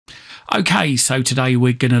Okay, so today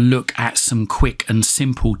we're going to look at some quick and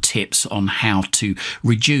simple tips on how to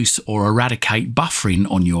reduce or eradicate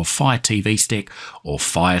buffering on your Fire TV Stick or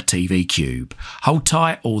Fire TV Cube. Hold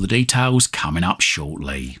tight, all the details coming up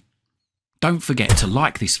shortly. Don't forget to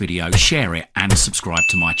like this video, share it and subscribe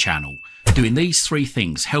to my channel. Doing these three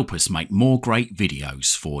things help us make more great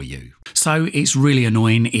videos for you. So it's really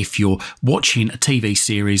annoying if you're watching a TV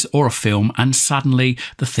series or a film and suddenly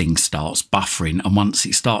the thing starts buffering, and once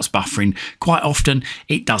it starts buffering, quite often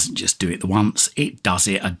it doesn't just do it the once, it does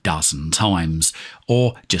it a dozen times,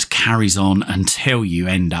 or just carries on until you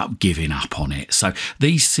end up giving up on it. So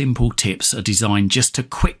these simple tips are designed just to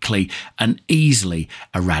quickly and easily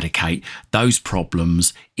eradicate those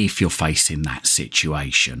problems if you're facing that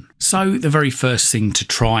situation. So the very first thing to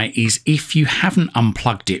try is, if you haven't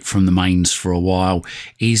unplugged it from the mains for a while,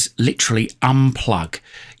 is literally unplug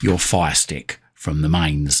your Fire Stick from the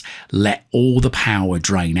mains. Let all the power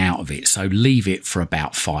drain out of it, so leave it for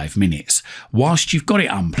about 5 minutes. Whilst you've got it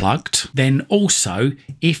unplugged, then also,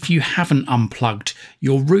 if you haven't unplugged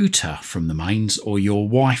your router from the mains or your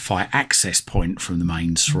Wi-Fi access point from the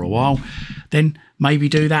mains for a while, then maybe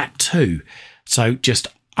do that too. So just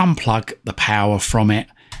unplug the power from it,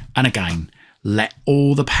 and again, let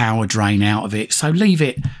all the power drain out of it, so leave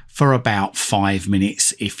it for about 5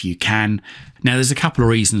 minutes if you can. Now, there's a couple of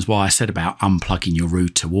reasons why I said about unplugging your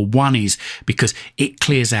router. Well, one is because it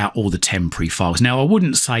clears out all the temporary files. Now, I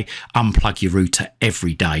wouldn't say unplug your router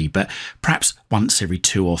every day, but perhaps once every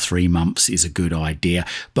 2 or 3 months is a good idea.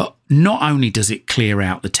 But not only does it clear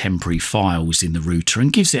out the temporary files in the router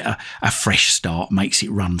and gives it a fresh start, makes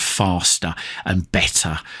it run faster and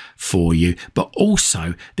better for you, but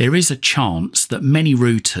also there is a chance that many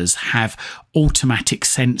routers have automatic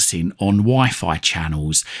sensing on Wi-Fi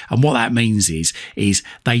channels, and what that means is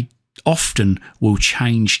they often will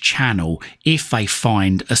change channel if they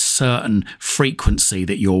find a certain frequency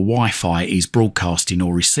that your Wi-Fi is broadcasting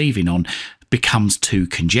or receiving on becomes too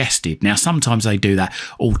congested. Now, sometimes they do that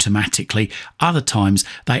automatically. Other times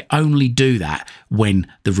they only do that when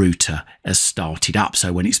the router has started up,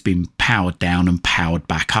 so when it's been powered down and powered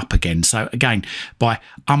back up again. So again, by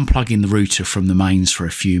unplugging the router from the mains for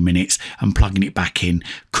a few minutes and plugging it back in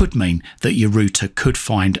could mean that your router could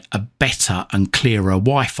find a better and clearer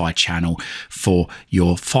Wi-Fi channel for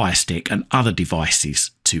your Fire Stick and other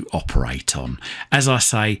devices to operate on. As I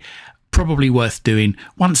say, probably worth doing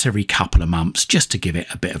once every couple of months just to give it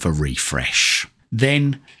a bit of a refresh.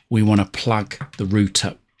 Then we want to plug the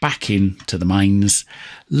router back in to the mains,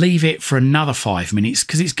 leave it for another 5 minutes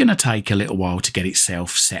because it's going to take a little while to get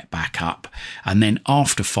itself set back up. And then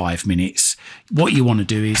after 5 minutes, what you want to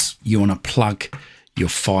do is you want to plug your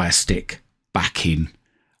Fire Stick back in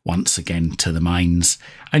once again to the mains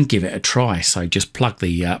and give it a try. So just plug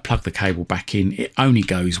the cable back in. It only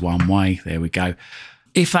goes one way. There we go.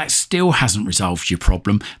 If that still hasn't resolved your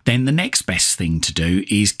problem, then the next best thing to do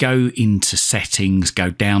is go into settings, go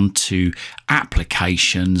down to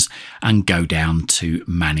applications and go down to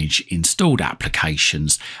manage installed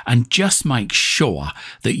applications, and just make sure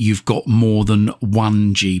that you've got more than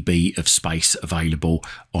 1 GB of space available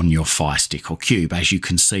on your Fire Stick or Cube. As you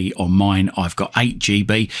can see on mine, I've got 8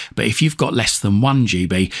 GB, but if you've got less than 1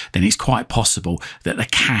 GB, then it's quite possible that the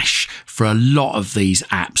cache for a lot of these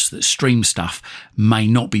apps that stream stuff may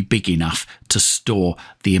not be big enough to store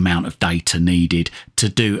the amount of data needed to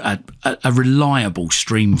do a reliable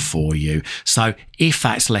stream for you. So if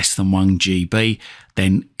that's less than 1 GB,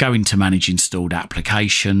 then go into manage installed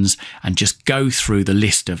applications and just go through the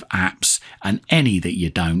list of apps, and any that you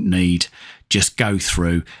don't need, just go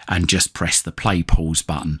through and just press the play pause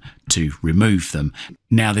button to remove them.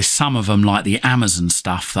 Now, there's some of them, like the Amazon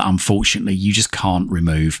stuff, that unfortunately you just can't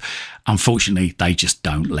remove. Unfortunately, they just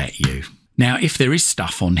don't let you. Now, if there is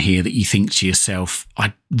stuff on here that you think to yourself,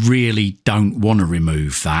 I really don't want to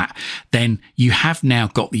remove that, then you have now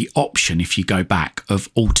got the option, if you go back, of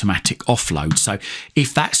automatic offload. So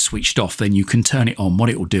if that's switched off, then you can turn it on. What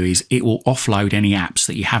it will do is it will offload any apps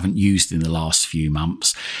that you haven't used in the last few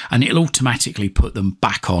months, and it'll automatically put them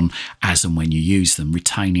back on as and when you use them,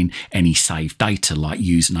 retaining any saved data like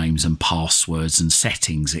usernames and passwords and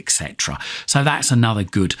settings, etc. So that's another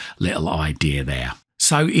good little idea there.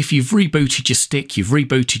 So if you've rebooted your stick, you've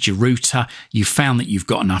rebooted your router, you've found that you've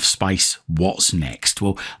got enough space, what's next?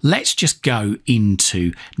 Well, let's just go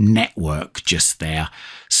into network just there.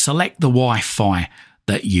 Select the Wi-Fi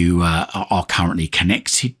that you are currently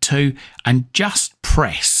connected to and just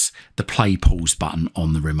press the play pause button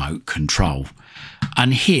on the remote control.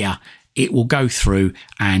 And here it will go through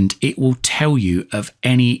and it will tell you of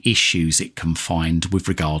any issues it can find with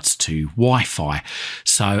regards to Wi-Fi.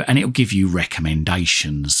 So, and it'll give you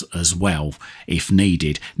recommendations as well if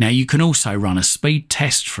needed. Now, you can also run a speed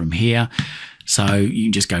test from here. So you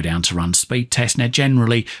can just go down to run speed test. Now,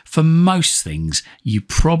 generally, for most things, you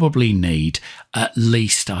probably need at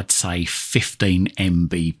least, I'd say, 15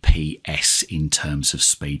 Mbps in terms of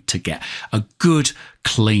speed to get a good,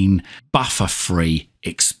 clean, buffer-free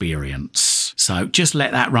experience. So just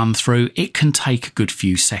let that run through. It can take a good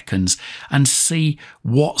few seconds and see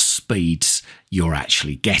what speeds you're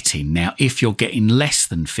actually getting. Now, if you're getting less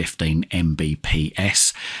than 15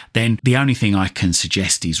 Mbps, then the only thing I can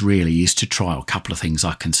suggest is to try, or a couple of things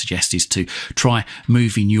I can suggest is to try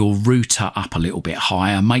moving your router up a little bit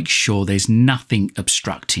higher. Make sure there's nothing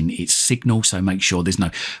obstructing its signal. So make sure there's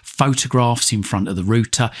no photographs in front of the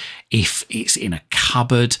router. If it's in a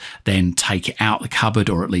cupboard, then take it out the cupboard,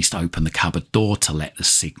 or at least open the cupboard door to let the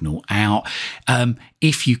signal out.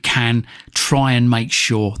 If you can, try and make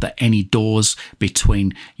sure that any doors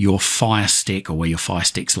between your Firestick, or where your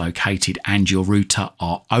Firestick's located, and your router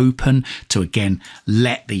are open to, again,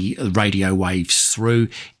 let the radio waves through.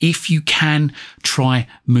 If you can, try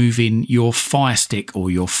moving your Firestick or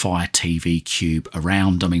your Fire TV Cube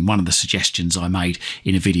around. I mean, one of the suggestions I made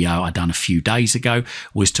in a video I done a few days ago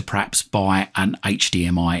was to perhaps buy an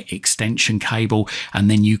HDMI extension cable, and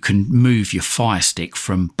then you can move your Firestick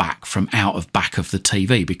from out of back of the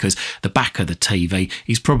TV, because the back of the TV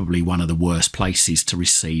is probably one of the worst places to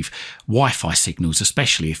receive Wi-Fi signals,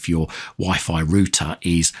 especially if your Wi-Fi router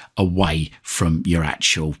is away from your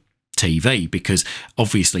actual TV, because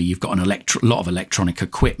obviously you've got a lot of electronic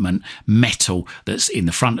equipment, metal that's in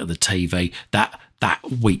the front of the TV that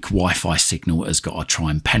weak Wi-Fi signal has got to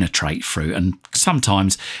try and penetrate through, and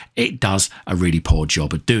sometimes it does a really poor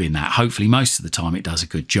job of doing that. Hopefully most of the time it does a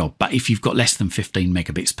good job, but if you've got less than 15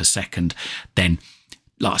 megabits per second, then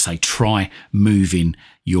like I say, try moving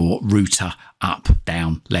your router up,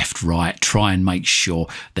 down, left, right. Try and make sure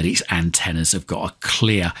that its antennas have got a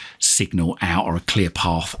clear signal out, or a clear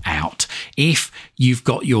path out. If you've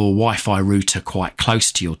got your Wi-Fi router quite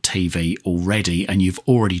close to your TV already, and you've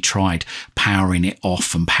already tried powering it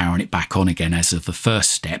off and powering it back on again as of the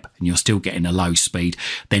first step, and you're still getting a low speed,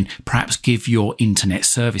 then perhaps give your internet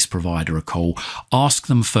service provider a call. Ask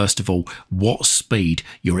them, first of all, what speed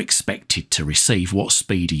you're expected to receive, what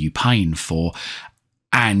speed are you paying for,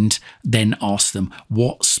 and then ask them,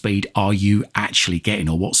 what speed are you actually getting,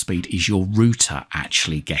 or what speed is your router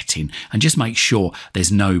actually getting, and just make sure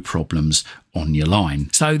there's no problems on your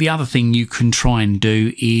line. So the other thing you can try and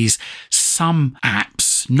do is some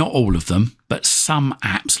apps, not all of them, but some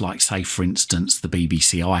apps, like say for instance the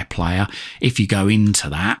BBC iPlayer, if you go into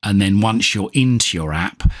that, and then once you're into your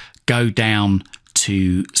app, go down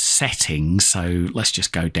to settings. So let's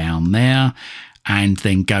just go down there and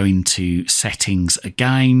then go into settings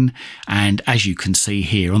again. And as you can see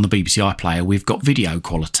here on the BBC iPlayer, we've got video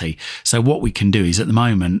quality. So what we can do is, at the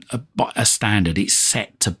moment, a standard, it's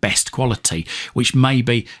set to best quality, which may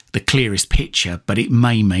be the clearest picture, but it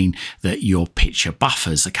may mean that your picture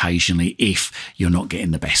buffers occasionally if you're not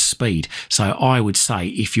getting the best speed. So I would say,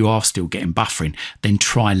 if you are still getting buffering, then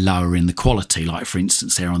try lowering the quality. Like for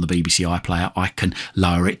instance, there on the BBC iPlayer, I can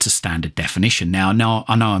lower it to standard definition. Now,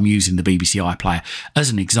 I know I'm using the BBC iPlayer as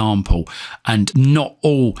an example, and not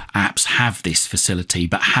all apps have this facility,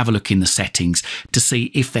 but have a look in the settings to see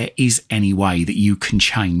if there is any way that you can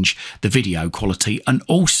change the video quality, and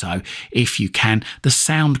also, if you can, the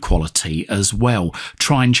sound quality as well.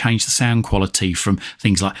 Try and change the sound quality from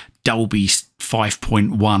things like Dolby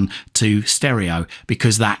 5.1 to stereo,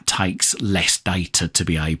 because that takes less data to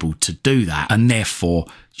be able to do that, and therefore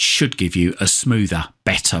should give you a smoother,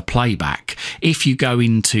 better playback. If you go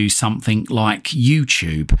into something like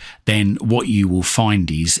YouTube, then what you will find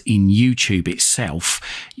is, in YouTube itself,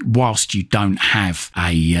 whilst you don't have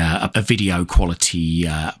a video quality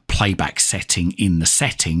playback setting in the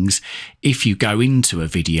settings, if you go into a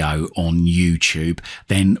video on YouTube,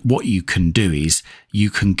 then what you can do is you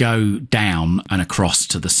can go down and across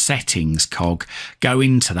to the settings cog, go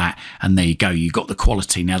into that, and there you go, you got the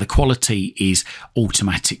quality. Now the quality is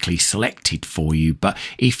automatically selected for you, but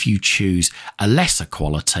if you choose a lesser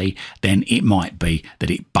quality, then it might be that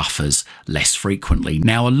it buffers less frequently.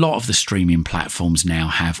 Now, a lot of the streaming platforms now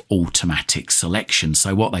have automatic selection.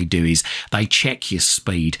 So what they do is they check your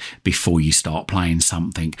speed before you start playing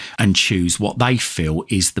something and choose what they feel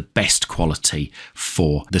is the best quality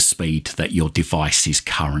for the speed that your device is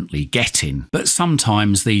currently getting. But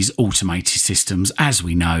sometimes these automated systems, as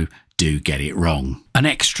we know, do get it wrong. An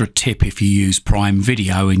extra tip, if you use Prime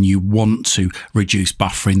Video and you want to reduce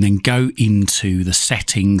buffering, then go into the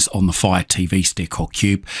settings on the Fire TV Stick or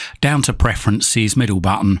Cube, down to Preferences, middle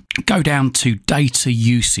button, go down to Data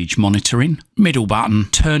Usage Monitoring, middle button,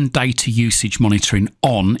 turn Data Usage Monitoring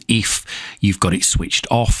on if you've got it switched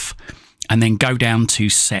off, and then go down to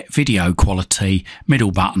Set Video Quality,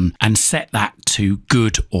 middle button, and set that to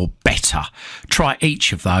good or better. Try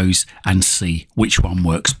each of those and see which one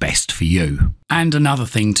works best for you. And another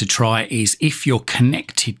thing to try is if you're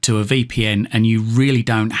connected to a VPN and you really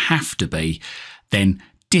don't have to be, then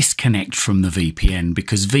disconnect from the VPN,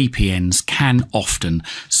 because VPNs can often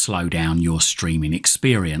slow down your streaming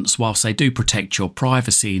experience. Whilst they do protect your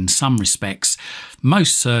privacy in some respects,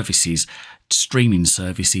 most services, streaming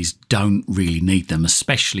services, don't really need them,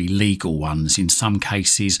 especially legal ones. In some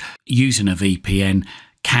cases, using a VPN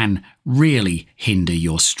can really hinder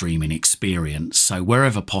your streaming experience. So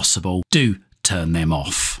wherever possible, do turn them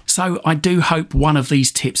off. So I do hope one of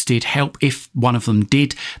these tips did help. If one of them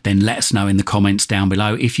did, then let us know in the comments down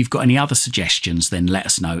below. If you've got any other suggestions, then let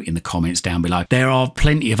us know in the comments down below. There are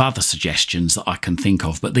plenty of other suggestions that I can think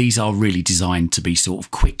of, but these are really designed to be sort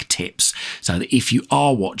of quick tips, so that if you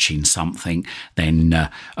are watching something, then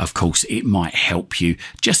of course it might help you,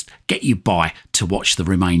 just get you by to watch the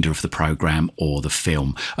remainder of the program or the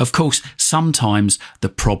film. Of course, sometimes the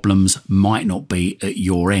problems might not be at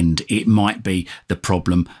your end. It might be the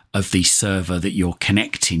problem of the server that you're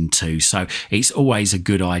connecting to. So it's always a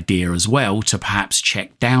good idea as well to perhaps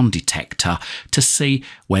check Down Detector to see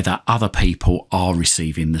whether other people are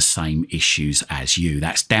receiving the same issues as you.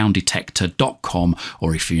 That's downdetector.com,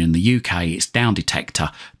 or if you're in the UK, it's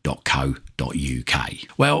downdetector.co.uk.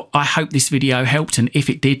 Well, I hope this video helped, and if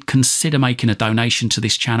it did, consider making a donation to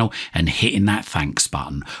this channel and hitting that thanks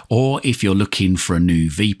button. Or if you're looking for a new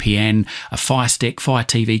VPN, a Firestick, Fire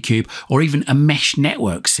TV Cube, or even a mesh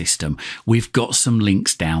network system, we've got some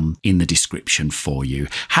links down in the description for you.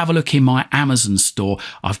 Have a look in my Amazon store.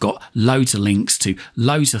 I've got loads of links to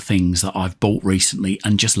loads of things that I've bought recently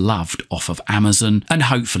and just loved off of Amazon, and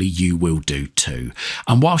hopefully you will do too.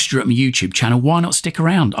 And whilst you're at my YouTube channel, why not stick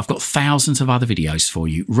around? I've got thousands of other videos for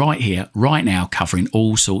you right here, right now, covering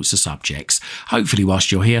all sorts of subjects. Hopefully whilst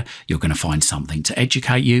you're here, you're going to find something to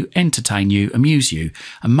educate you, entertain you, amuse you,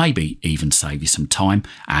 and maybe even save you some time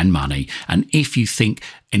and money. And if you think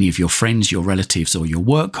any of your friends, your relatives, or your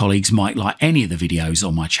work colleagues might like any of the videos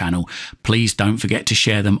on my channel, please don't forget to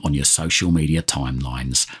share them on your social media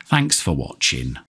timelines. Thanks for watching.